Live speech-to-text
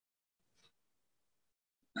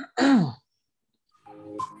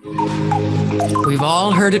We've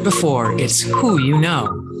all heard it before. It's who you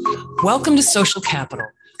know. Welcome to Social Capital,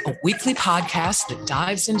 a weekly podcast that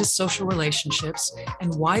dives into social relationships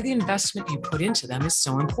and why the investment you put into them is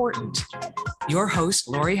so important. Your host,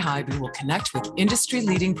 Laurie Hybe, will connect with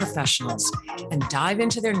industry-leading professionals and dive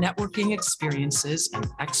into their networking experiences and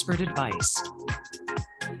expert advice.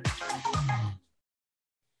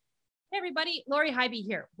 Hey everybody, Laurie Hybe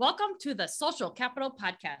here. Welcome to the Social Capital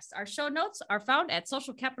Podcast. Our show notes are found at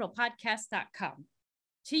socialcapitalpodcast.com.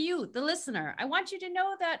 To you, the listener, I want you to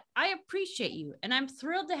know that I appreciate you and I'm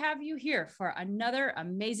thrilled to have you here for another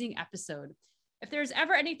amazing episode. If there's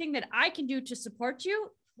ever anything that I can do to support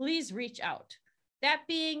you, please reach out. That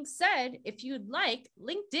being said, if you'd like,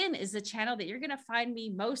 LinkedIn is the channel that you're going to find me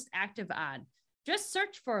most active on. Just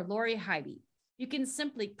search for Laurie Hybe. You can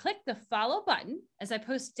simply click the follow button as I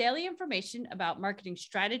post daily information about marketing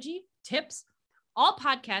strategy, tips, all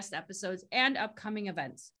podcast episodes, and upcoming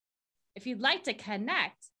events. If you'd like to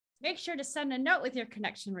connect, make sure to send a note with your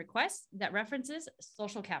connection request that references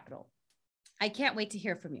Social Capital. I can't wait to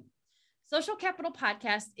hear from you. Social Capital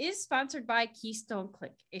Podcast is sponsored by Keystone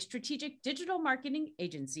Click, a strategic digital marketing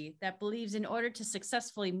agency that believes in order to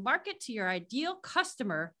successfully market to your ideal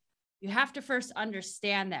customer, you have to first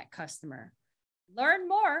understand that customer. Learn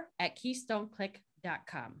more at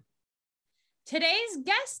keystoneclick.com. Today's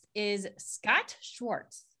guest is Scott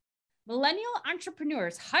Schwarz. Millennial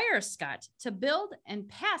entrepreneurs hire Scott to build and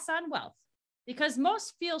pass on wealth because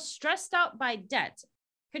most feel stressed out by debt,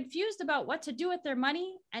 confused about what to do with their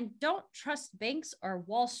money, and don't trust banks or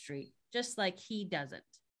Wall Street, just like he doesn't.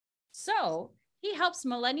 So he helps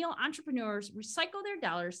millennial entrepreneurs recycle their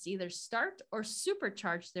dollars to either start or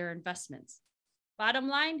supercharge their investments. Bottom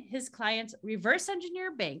line, his clients reverse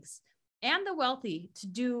engineer banks and the wealthy to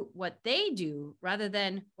do what they do rather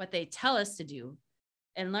than what they tell us to do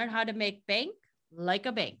and learn how to make bank like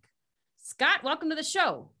a bank. Scott, welcome to the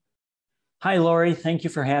show. Hi, Laurie. Thank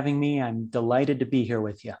you for having me. I'm delighted to be here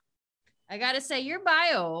with you. I got to say, your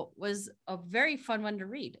bio was a very fun one to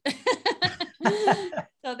read.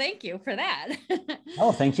 So thank you for that.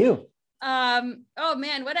 Oh, thank you. Oh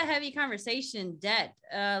man, what a heavy conversation, debt.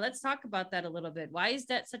 Let's talk about that a little bit. Why is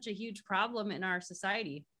debt such a huge problem in our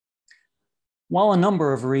society? Well, a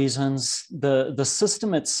number of reasons. The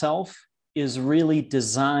system itself is really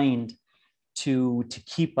designed to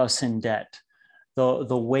keep us in debt. The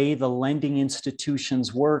way the lending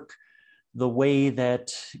institutions work, the way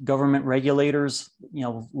that government regulators,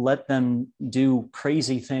 let them do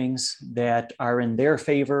crazy things that are in their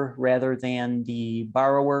favor rather than the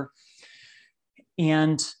borrower.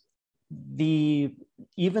 And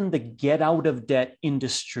even the get out of debt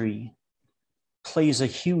industry plays a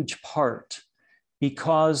huge part,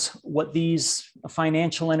 because what these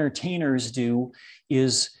financial entertainers do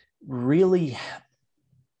is really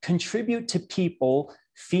contribute to people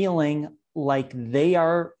feeling like they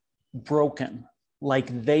are broken,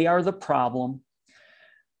 like they are the problem,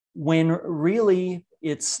 when really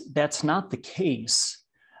that's not the case.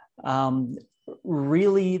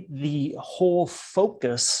 Really, the whole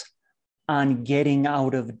focus on getting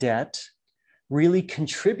out of debt really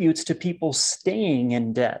contributes to people staying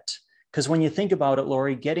in debt. Because when you think about it,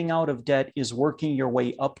 Laurie, getting out of debt is working your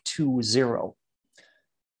way up to zero.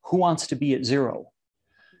 Who wants to be at zero?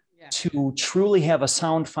 Yeah. To truly have a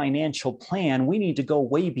sound financial plan, we need to go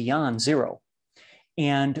way beyond zero.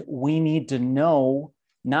 And we need to know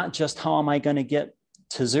not just how am I going to get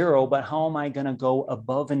to zero, but how am I going to go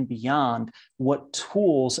above and beyond? What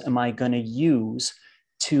tools am I going to use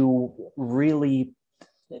to really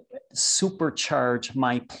supercharge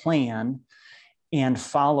my plan and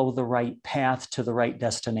follow the right path to the right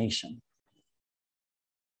destination?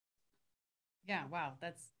 Yeah, wow.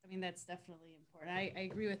 That's definitely important. I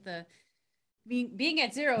agree with being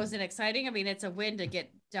at zero isn't exciting. I mean, it's a win to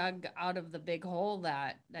get dug out of the big hole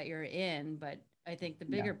that you're in, but I think the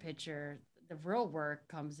bigger picture, the real work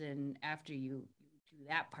comes in after you do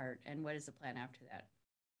that part. And what is the plan after that?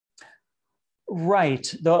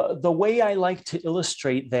 Right. The way I like to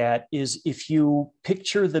illustrate that is if you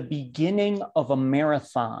picture the beginning of a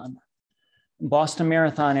marathon. Boston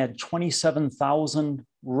Marathon had 27,000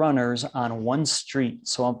 runners on one street.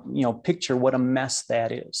 So, picture what a mess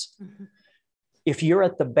that is. Mm-hmm. If you're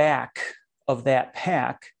at the back of that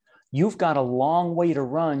pack, you've got a long way to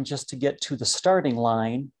run just to get to the starting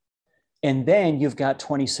line. And then you've got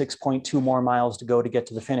 26.2 more miles to go to get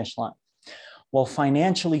to the finish line. Well,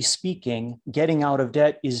 financially speaking, getting out of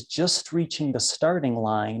debt is just reaching the starting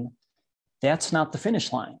line. That's not the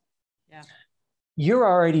finish line. Yeah. You're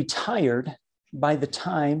already tired by the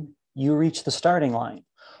time you reach the starting line.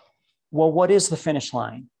 Well, what is the finish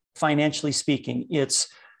line? financially speaking, it's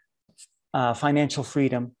financial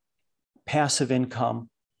freedom, passive income,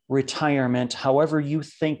 retirement, however you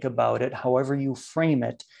think about it, however you frame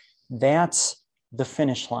it, that's the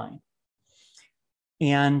finish line.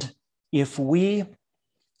 And if we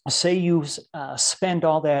say you spend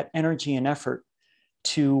all that energy and effort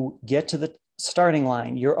to get to the starting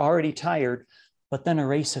line, you're already tired, but then a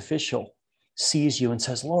race official sees you and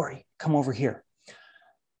says, Laurie, come over here.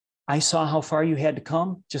 I saw how far you had to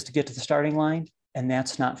come just to get to the starting line, and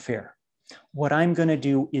that's not fair. What I'm going to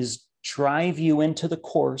do is drive you into the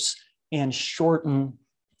course and shorten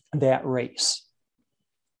that race.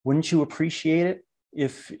 Wouldn't you appreciate it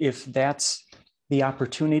if that's the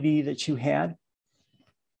opportunity that you had?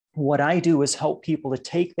 What I do is help people to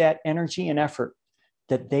take that energy and effort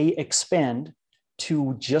that they expend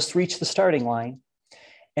to just reach the starting line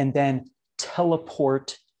and then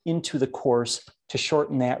teleport into the course to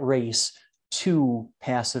shorten that race to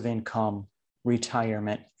passive income,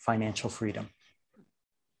 retirement, financial freedom.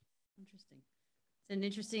 Interesting. It's an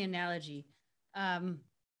interesting analogy.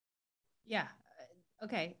 Yeah.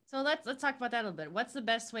 Okay. So let's talk about that a little bit. What's the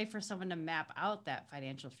best way for someone to map out that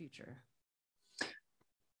financial future?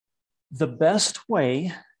 The best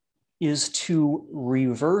way is to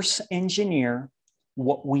reverse engineer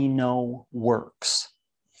what we know works.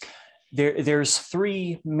 There's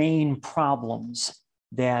three main problems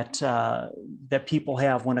that people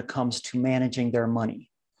have when it comes to managing their money.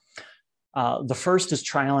 The first is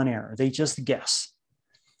trial and error. They just guess.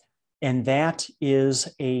 And that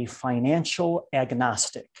is a financial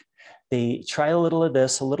agnostic. They try a little of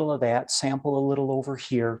this, a little of that, sample a little over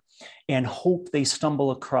here, and hope they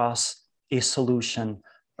stumble across a solution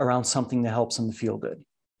around something that helps them feel good.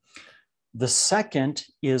 The second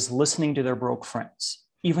is listening to their broke friends.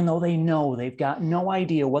 Even though they know they've got no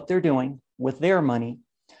idea what they're doing with their money,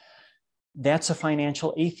 that's a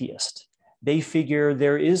financial atheist. They figure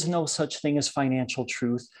there is no such thing as financial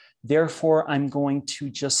truth. Therefore, I'm going to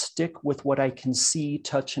just stick with what I can see,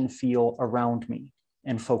 touch, and feel around me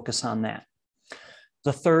and focus on that.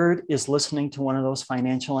 The third is listening to one of those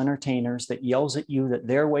financial entertainers that yells at you that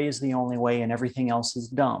their way is the only way and everything else is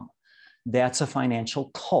dumb. That's a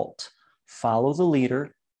financial cult. Follow the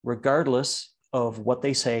leader, regardless of what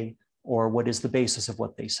they say or what is the basis of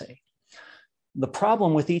what they say. The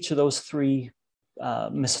problem with each of those three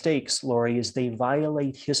mistakes, Laurie, is they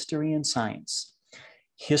violate history and science.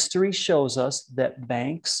 History shows us that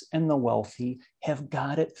banks and the wealthy have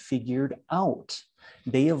got it figured out.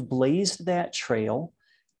 They have blazed that trail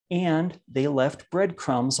and they left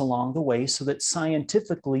breadcrumbs along the way so that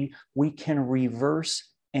scientifically we can reverse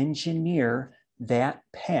engineer that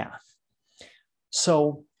path.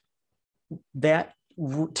 So that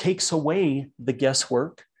takes away the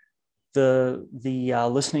guesswork, the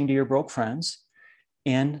listening to your broke friends,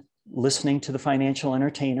 and listening to the financial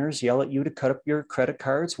entertainers yell at you to cut up your credit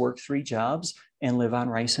cards, work 3 jobs, and live on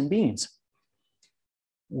rice and beans.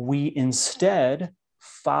 We instead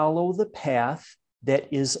follow the path that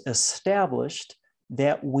is established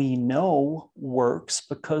that we know works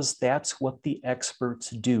because that's what the experts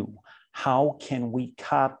do. How can we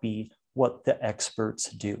copy what the experts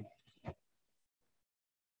do?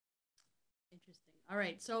 Interesting. All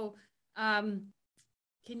right. So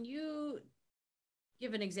can you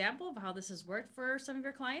give an example of how this has worked for some of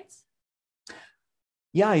your clients?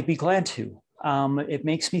 Yeah, I'd be glad to. It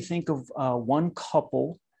makes me think of one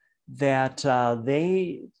couple that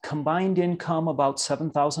they combined income about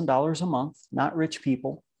 $7,000 a month, not rich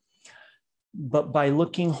people, but by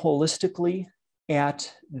looking holistically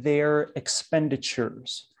at their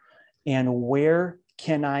expenditures and where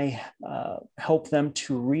can I help them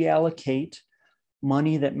to reallocate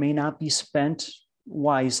money that may not be spent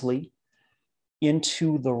wisely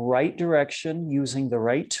into the right direction using the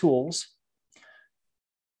right tools,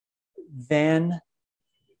 then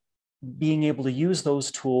being able to use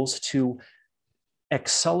those tools to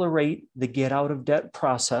accelerate the get out of debt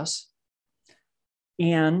process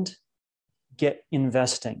and get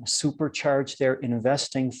investing, supercharge their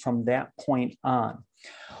investing from that point on.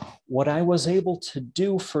 What I was able to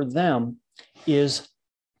do for them is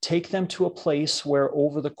take them to a place where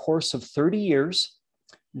over the course of 30 years,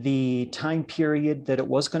 the time period that it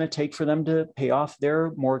was going to take for them to pay off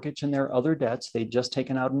their mortgage and their other debts, they'd just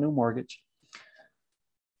taken out a new mortgage,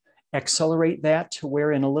 accelerate that to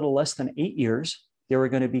where in a little less than 8 years, they were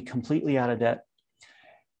going to be completely out of debt.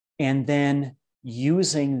 And then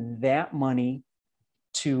using that money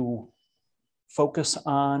to focus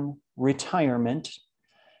on retirement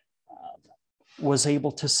was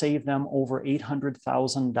able to save them over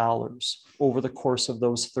 $800,000 over the course of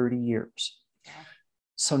those 30 years.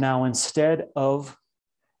 So now instead of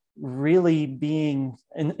really being,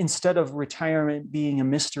 instead of retirement being a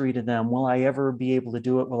mystery to them, will I ever be able to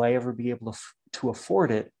do it? Will I ever be able to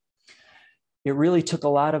afford it? It really took a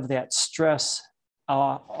lot of that stress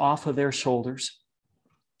off of their shoulders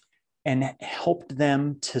and helped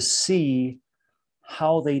them to see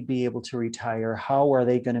how they'd be able to retire, how are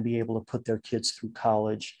they going to be able to put their kids through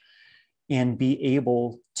college, and be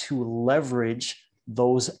able to leverage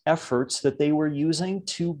those efforts that they were using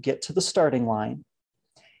to get to the starting line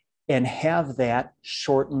and have that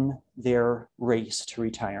shorten their race to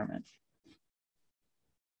retirement.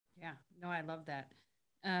 Yeah, no, I love that.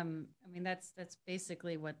 I mean, that's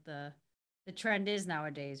basically what the trend is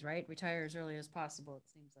nowadays, right? Retire as early as possible. It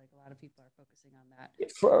seems like a lot of people are focusing on that.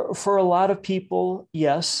 For a lot of people,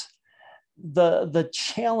 yes. The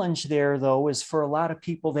challenge there, though, is for a lot of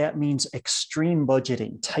people, that means extreme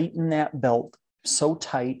budgeting. Tighten that belt so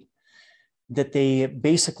tight that they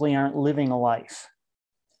basically aren't living a life.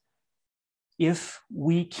 If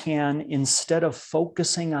we can, instead of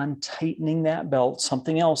focusing on tightening that belt,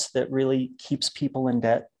 something else that really keeps people in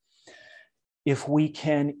debt, if we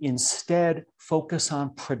can instead focus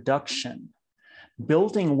on production.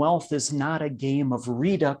 Building wealth is not a game of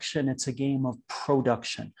reduction, it's a game of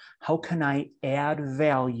production. How can I add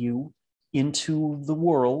value into the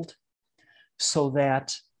world so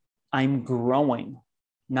that I'm growing,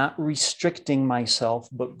 not restricting myself,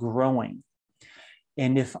 but growing?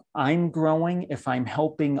 And if I'm growing, if I'm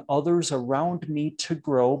helping others around me to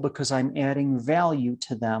grow because I'm adding value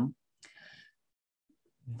to them,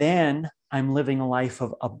 then I'm living a life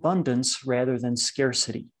of abundance rather than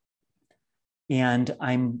scarcity. And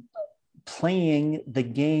I'm playing the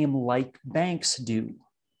game like banks do.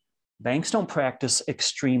 Banks don't practice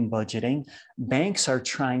extreme budgeting. Banks are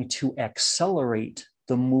trying to accelerate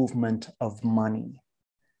the movement of money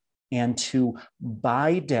and to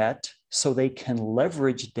buy debt so they can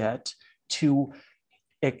leverage debt to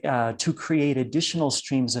create additional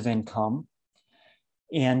streams of income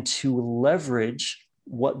and to leverage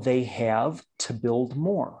what they have to build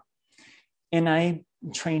more. And I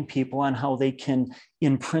train people on how they can,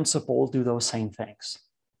 in principle, do those same things.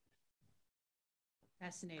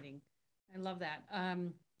 Fascinating. I love that.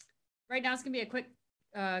 Right now, it's going to be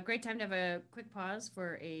a great time to have a quick pause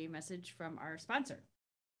for a message from our sponsor.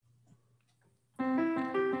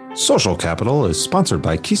 Social Capital is sponsored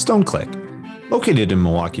by Keystone Click. Located in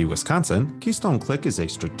Milwaukee, Wisconsin, Keystone Click is a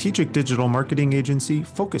strategic digital marketing agency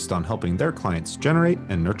focused on helping their clients generate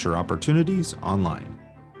and nurture opportunities online.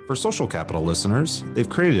 For Social Capital listeners, they've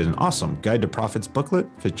created an awesome Guide to Profits booklet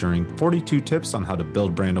featuring 42 tips on how to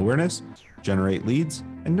build brand awareness, generate leads,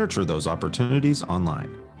 and nurture those opportunities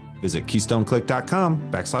online. Visit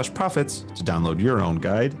keystoneclick.com/profits to download your own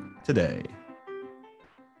guide today.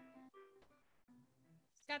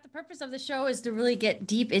 Scott, the purpose of the show is to really get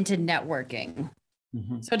deep into networking.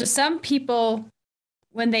 Mm-hmm. So to some people,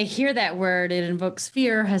 when they hear that word, it invokes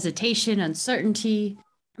fear, hesitation, uncertainty.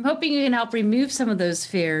 I'm hoping you can help remove some of those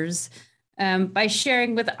fears by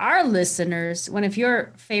sharing with our listeners one of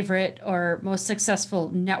your favorite or most successful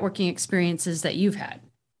networking experiences that you've had.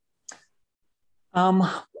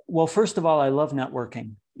 Well, first of all, I love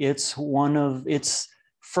networking.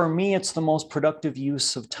 For me, it's the most productive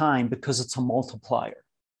use of time because it's a multiplier.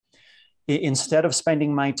 Instead of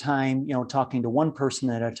spending my time, talking to one person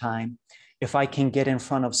at a time, if I can get in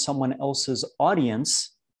front of someone else's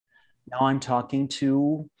audience, now I'm talking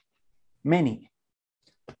to many.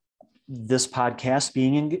 This podcast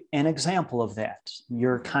being an example of that.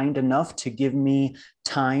 You're kind enough to give me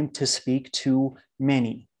time to speak to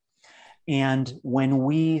many. And when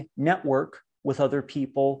we network with other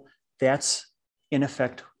people, that's in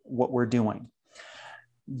effect what we're doing.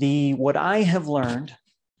 What I have learned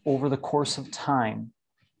over the course of time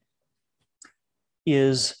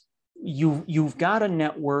is you've got to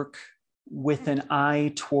network with an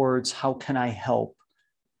eye towards how can I help,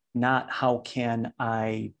 not how can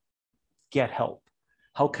I get help.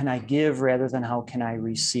 How can I give rather than how can I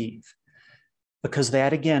receive? Because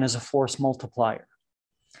that, again, is a force multiplier.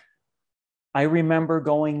 I remember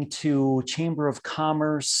going to Chamber of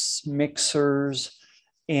Commerce mixers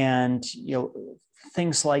and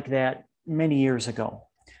things like that many years ago,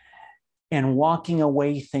 and walking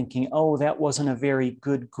away thinking, oh, that wasn't a very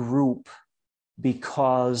good group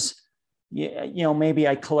because maybe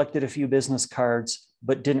I collected a few business cards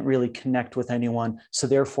but didn't really connect with anyone, so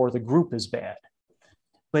therefore the group is bad.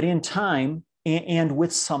 But in time, and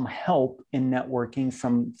with some help in networking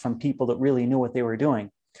from people that really knew what they were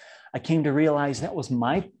doing, I came to realize that was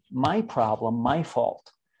my problem, my fault.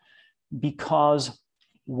 Because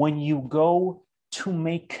when you go to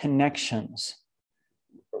make connections,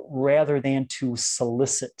 rather than to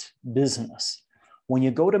solicit business. When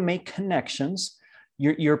you go to make connections,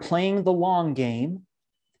 you're playing the long game,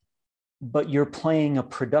 but you're playing a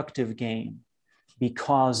productive game,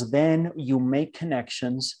 because then you make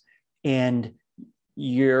connections and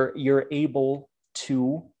you're able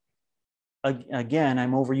to, again,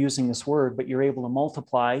 I'm overusing this word, but you're able to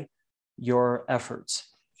multiply your efforts.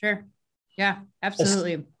 Sure. Yeah,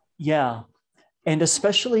 absolutely. Yeah. And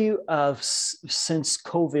especially since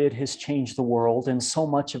COVID has changed the world and so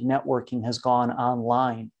much of networking has gone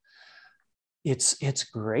online, it's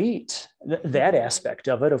great. That aspect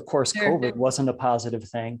of it. Of course, COVID wasn't a positive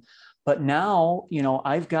thing. But now,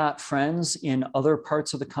 I've got friends in other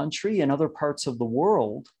parts of the country and other parts of the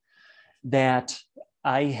world that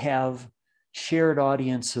I have shared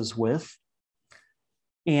audiences with.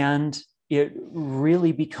 And it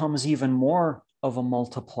really becomes even more of a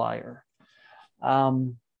multiplier.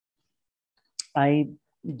 I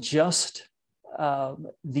just,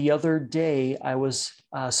 the other day, I was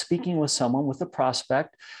speaking with someone, with a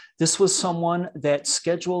prospect. This was someone that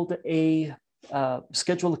scheduled a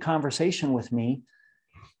conversation with me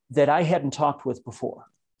that I hadn't talked with before.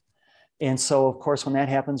 And so, of course, when that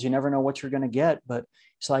happens, you never know what you're going to get. But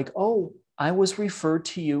it's like, oh, I was referred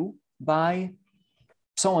to you by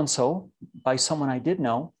so-and-so, by someone I did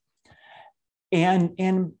know.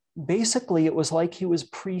 And basically, it was like he was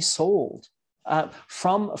pre-sold.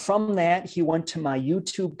 From that, he went to my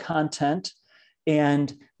YouTube content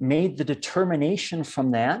and made the determination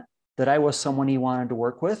from that I was someone he wanted to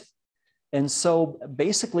work with. And so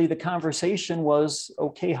basically the conversation was,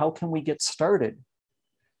 okay, how can we get started?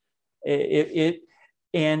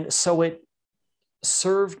 And so it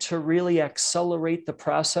served to really accelerate the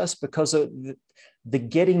process, because of the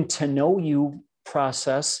getting to know you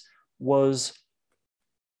process was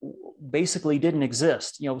basically didn't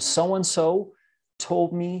exist. So-and-so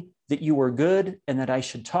told me that you were good and that I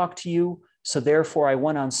should talk to you. So therefore I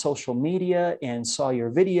went on social media and saw your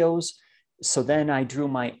videos. So then I drew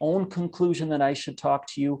my own conclusion that I should talk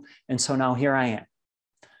to you. And so now here I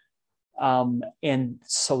am. And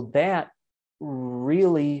so that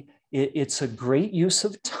really, it's a great use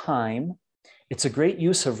of time. It's a great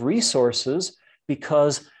use of resources,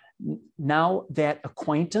 because now that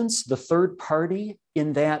acquaintance, the third party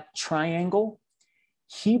in that triangle,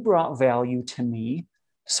 he brought value to me.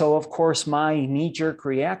 So of course, my knee-jerk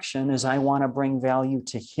reaction is I want to bring value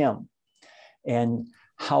to him. And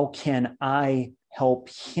how can I help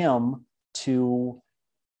him to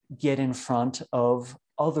get in front of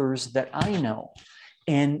others that I know?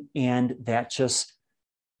 And that just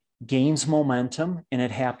gains momentum, and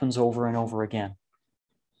it happens over and over again.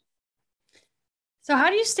 So how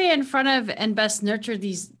do you stay in front of and best nurture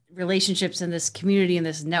these relationships in this community and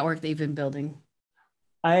this network that you've been building?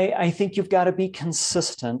 I think you've got to be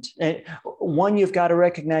consistent. One, you've got to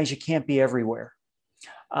recognize you can't be everywhere.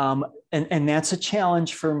 And that's a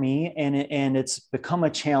challenge for me. And it's become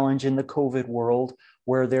a challenge in the COVID world,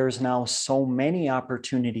 where there's now so many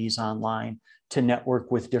opportunities online to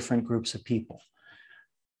network with different groups of people.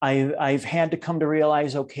 I've had to come to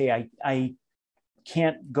realize, okay, I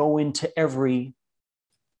can't go into every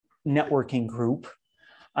networking group.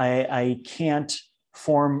 I can't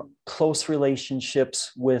form close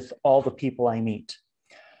relationships with all the people I meet.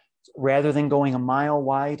 Rather than going a mile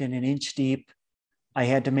wide and an inch deep, I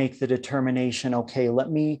had to make the determination, okay, let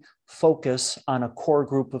me focus on a core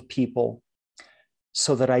group of people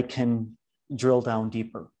so that I can drill down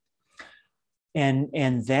deeper.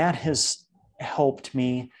 And that has helped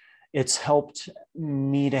me. It's helped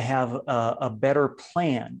me to have a better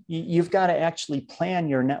plan. You've got to actually plan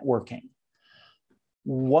your networking.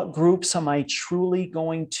 What groups am I truly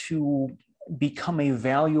going to become a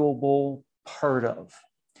valuable part of?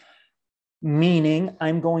 Meaning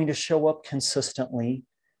I'm going to show up consistently,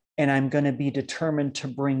 and I'm going to be determined to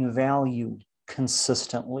bring value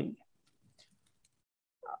consistently.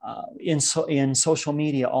 In social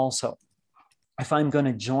media also, if I'm going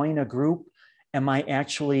to join a group, am I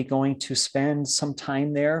actually going to spend some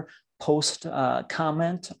time there,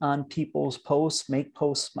 comment on people's posts, make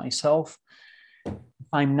posts myself? If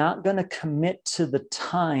I'm not going to commit to the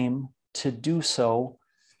time to do so,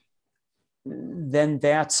 then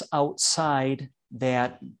that's outside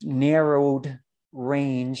that narrowed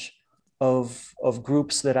range of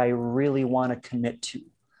groups that I really want to commit to.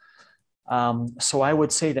 So I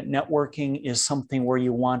would say that networking is something where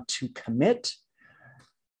you want to commit.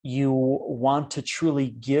 You want to truly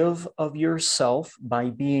give of yourself by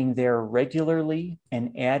being there regularly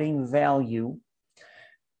and adding value.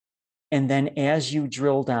 And then as you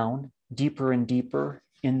drill down deeper and deeper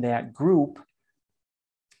in that group,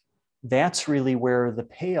 that's really where the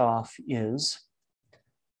payoff is,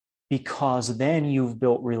 because then you've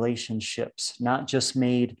built relationships, not just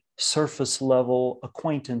made surface level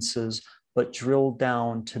acquaintances, but drilled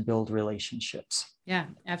down to build relationships. Yeah,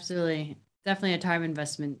 absolutely. Definitely a time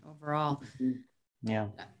investment overall. Yeah.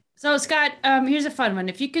 So Scott, here's a fun one.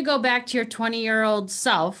 If you could go back to your 20-year-old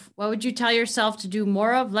self, what would you tell yourself to do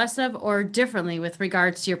more of, less of, or differently with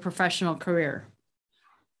regards to your professional career?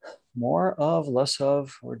 More of, less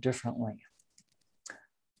of, or differently.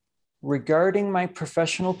 Regarding my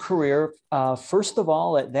professional career, first of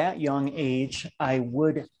all, at that young age, I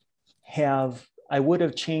would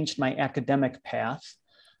have changed my academic path.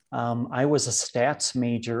 I was a stats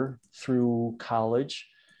major through college,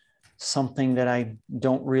 something that I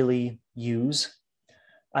don't really use.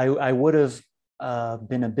 I would have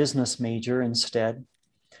been a business major instead.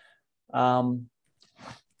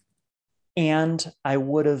 And I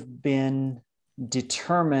would have been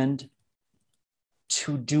determined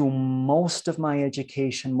to do most of my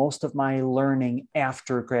education, most of my learning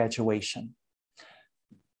after graduation.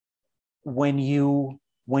 When you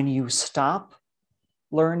stop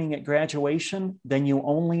learning at graduation, then you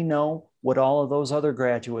only know what all of those other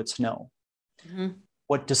graduates know. Mm-hmm.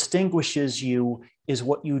 What distinguishes you is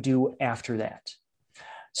what you do after that.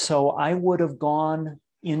 So I would have gone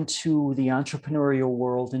into the entrepreneurial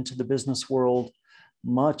world, into the business world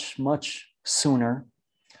much, much sooner.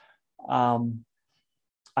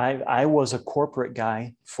 I was a corporate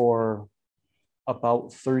guy for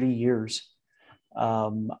about 30 years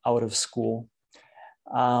out of school.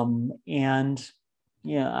 And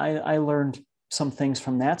yeah, I learned some things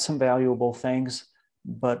from that, some valuable things,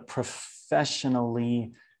 but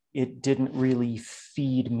professionally, it didn't really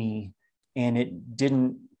feed me, and it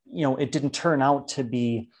didn't turn out to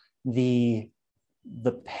be the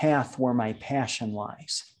path where my passion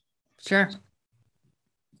lies. Sure.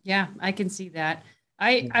 Yeah, I can see that.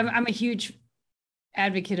 I'm a huge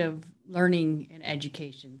advocate of learning and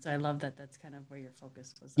education. So I love that that's kind of where your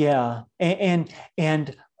focus was. Yeah. And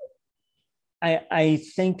I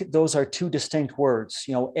think those are two distinct words.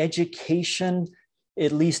 Education,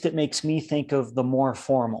 at least it makes me think of the more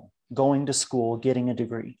formal, going to school, getting a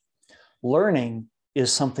degree. Learning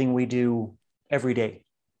is something we do every day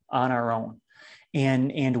on our own.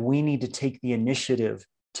 And we need to take the initiative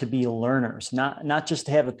to be learners, not just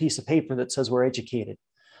to have a piece of paper that says we're educated,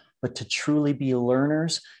 but to truly be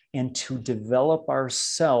learners and to develop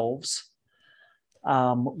ourselves,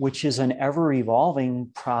 which is an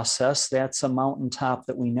ever-evolving process. That's a mountaintop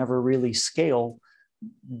that we never really scale,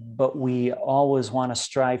 but we always want to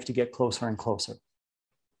strive to get closer and closer.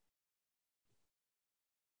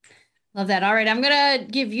 Love that. All right. I'm going to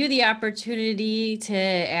give you the opportunity to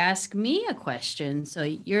ask me a question. So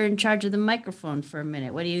you're in charge of the microphone for a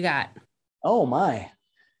minute. What do you got? Oh, my.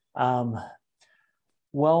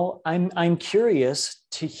 Well, I'm curious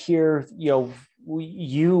to hear,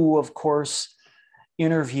 you, of course,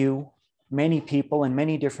 interview many people in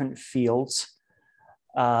many different fields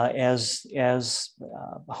as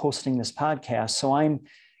hosting this podcast. So I'm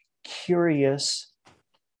curious,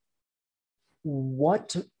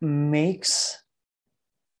 what makes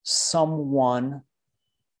someone,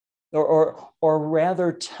 or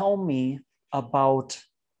rather tell me about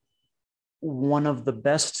one of the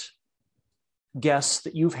best guests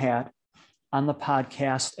that you've had on the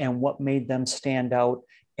podcast and what made them stand out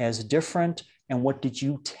as different, and what did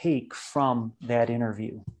you take from that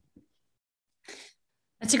interview?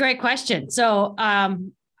 That's a great question. So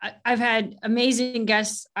I've had amazing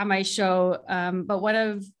guests on my show, but one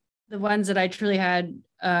of the ones that I truly had,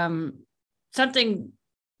 something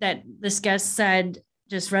that this guest said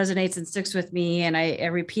just resonates and sticks with me, and I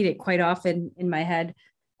repeat it quite often in my head,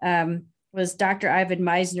 was Dr. Ivan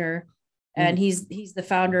Misner, and he's the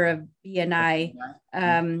founder of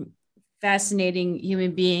BNI. Fascinating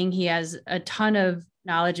human being. He has a ton of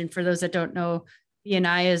knowledge, and for those that don't know,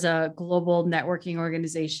 BNI is a global networking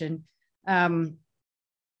organization.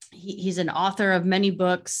 He's an author of many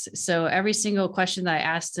books. So every single question that I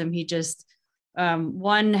asked him, he just,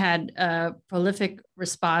 one, had a prolific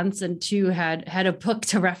response, and two, had a book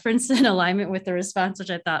to reference in alignment with the response,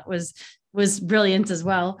 which I thought was brilliant as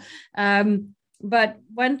well. But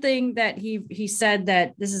one thing that he said,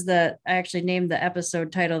 that this is I actually named the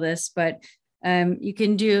episode title this, but you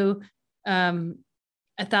can do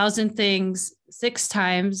 1,000 things 6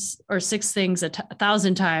 times, or 6 things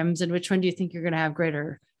 1,000 times. And which one do you think you're going to have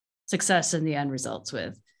greater success in the end results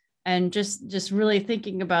with? And just really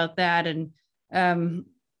thinking about that. And,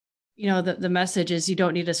 the message is you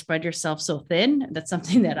don't need to spread yourself so thin. That's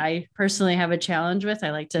something that I personally have a challenge with. I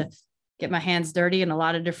like to get my hands dirty in a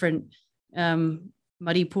lot of different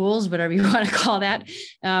muddy pools, whatever you want to call that.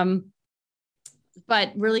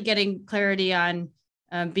 But really getting clarity on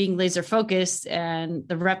being laser focused, and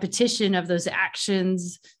the repetition of those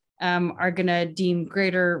actions are going to deem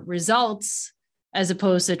greater results as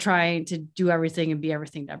opposed to trying to do everything and be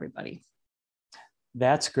everything to everybody.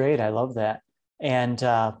 That's great. I love that. And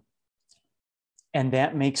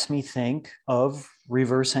that makes me think of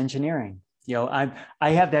reverse engineering. I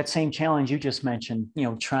have that same challenge you just mentioned,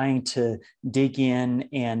 trying to dig in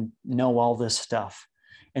and know all this stuff.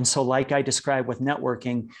 And so like I described with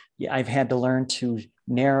networking, I've had to learn to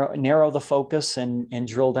narrow the focus and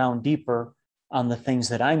drill down deeper on the things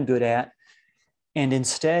that I'm good at. And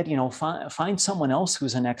instead, find someone else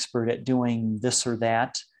who's an expert at doing this or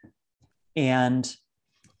that and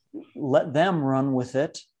let them run with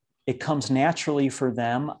it. It comes naturally for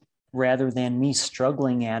them rather than me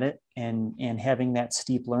struggling at it and having that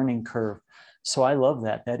steep learning curve. So I love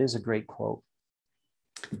that. That is a great quote.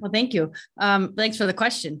 Well, thank you. Thanks for the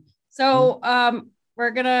question. So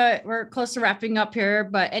we're close to wrapping up here,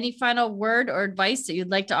 but any final word or advice that you'd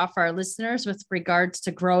like to offer our listeners with regards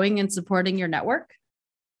to growing and supporting your network?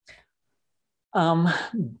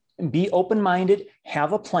 Be open-minded,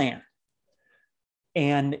 have a plan.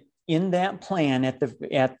 And in that plan, at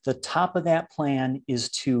the top of that plan is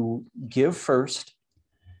to give first,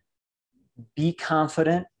 be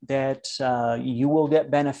confident that you will get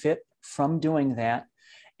benefit from doing that,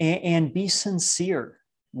 and be sincere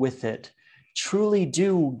with it. Truly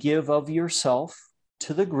do give of yourself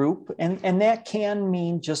to the group. And that can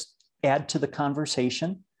mean just add to the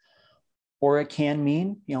conversation, or it can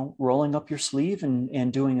mean, rolling up your sleeve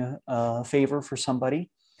and doing a favor for somebody.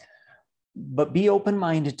 But be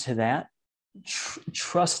open-minded to that.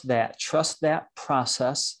 Trust that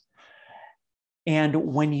process.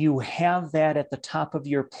 And when you have that at the top of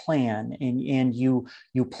your plan and you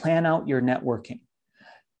plan out your networking,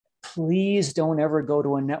 please don't ever go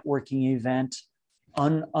to a networking event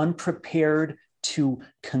unprepared to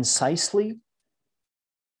concisely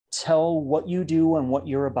tell what you do and what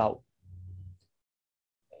you're about.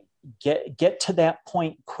 Get to that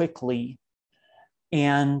point quickly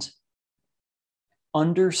and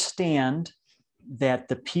understand that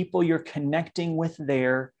the people you're connecting with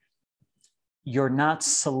there, you're not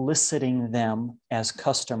soliciting them as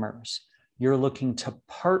customers. You're looking to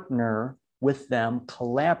partner with them,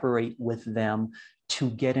 collaborate with them to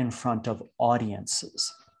get in front of audiences.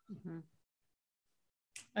 Mm-hmm.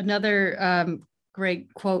 Another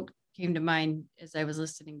great quote came to mind as I was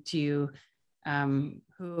listening to you,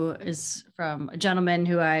 who is from a gentleman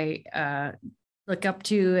who I look up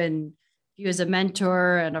to and view as a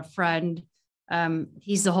mentor and a friend.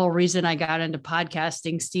 He's the whole reason I got into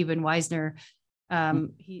podcasting, Stephen Weisner.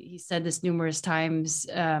 He said this numerous times,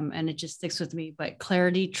 and it just sticks with me, but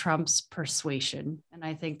clarity trumps persuasion. And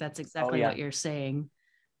I think that's exactly what you're saying.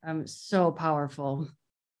 So powerful.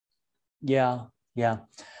 Yeah.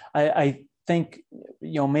 I think,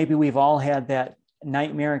 maybe we've all had that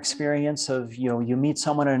nightmare experience of, you meet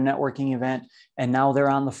someone at a networking event and now they're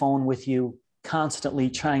on the phone with you constantly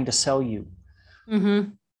trying to sell you.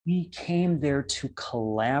 Mm-hmm. We came there to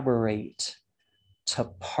collaborate, to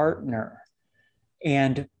partner.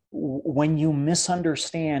 And when you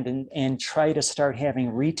misunderstand and try to start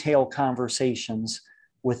having retail conversations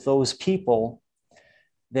with those people,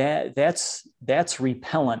 that's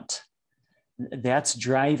repellent. That's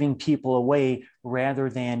driving people away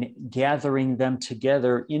rather than gathering them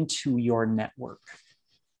together into your network.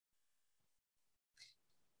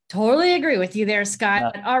 Totally agree with you there,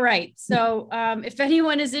 Scott. All right. So if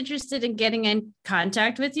anyone is interested in getting in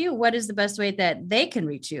contact with you, what is the best way that they can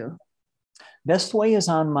reach you? Best way is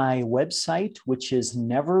on my website, which is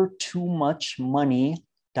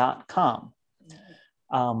nevertoomuchmoney.com.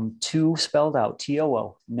 Two spelled out,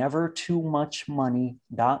 TOO,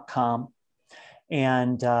 nevertoomuchmoney.com.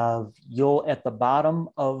 And you'll, at the bottom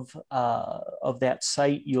of that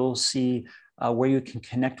site, you'll see where you can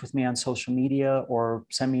connect with me on social media or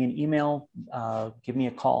send me an email, give me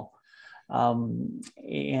a call. And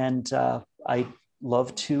I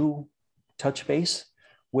love to touch base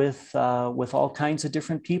with all kinds of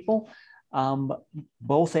different people,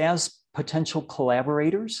 both as potential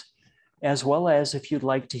collaborators, as well as if you'd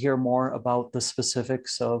like to hear more about the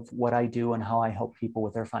specifics of what I do and how I help people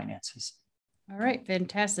with their finances. All right,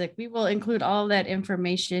 fantastic. We will include all that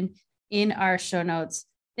information in our show notes.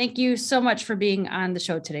 Thank you so much for being on the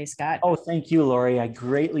show today, Scott. Oh, thank you, Laurie. I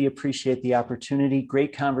greatly appreciate the opportunity.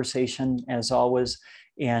 Great conversation as always.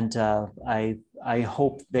 And I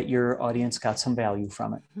hope that your audience got some value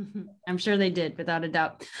from it. I'm sure they did, without a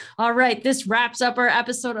doubt. All right, this wraps up our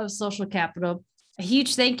episode of Social Capital. A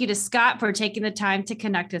huge thank you to Scott for taking the time to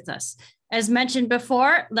connect with us. As mentioned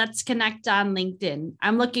before, let's connect on LinkedIn.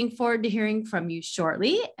 I'm looking forward to hearing from you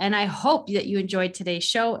shortly, and I hope that you enjoyed today's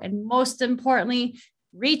show. And most importantly,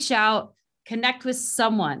 reach out, connect with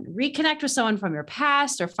someone, reconnect with someone from your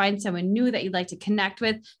past, or find someone new that you'd like to connect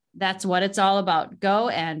with. That's what it's all about. Go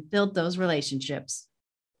and build those relationships.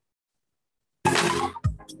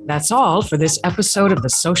 That's all for this episode of the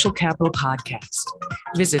Social Capital Podcast.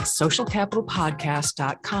 Visit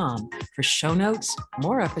socialcapitalpodcast.com for show notes,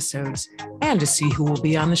 more episodes, and to see who will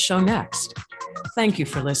be on the show next. Thank you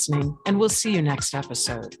for listening, and we'll see you next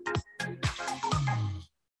episode.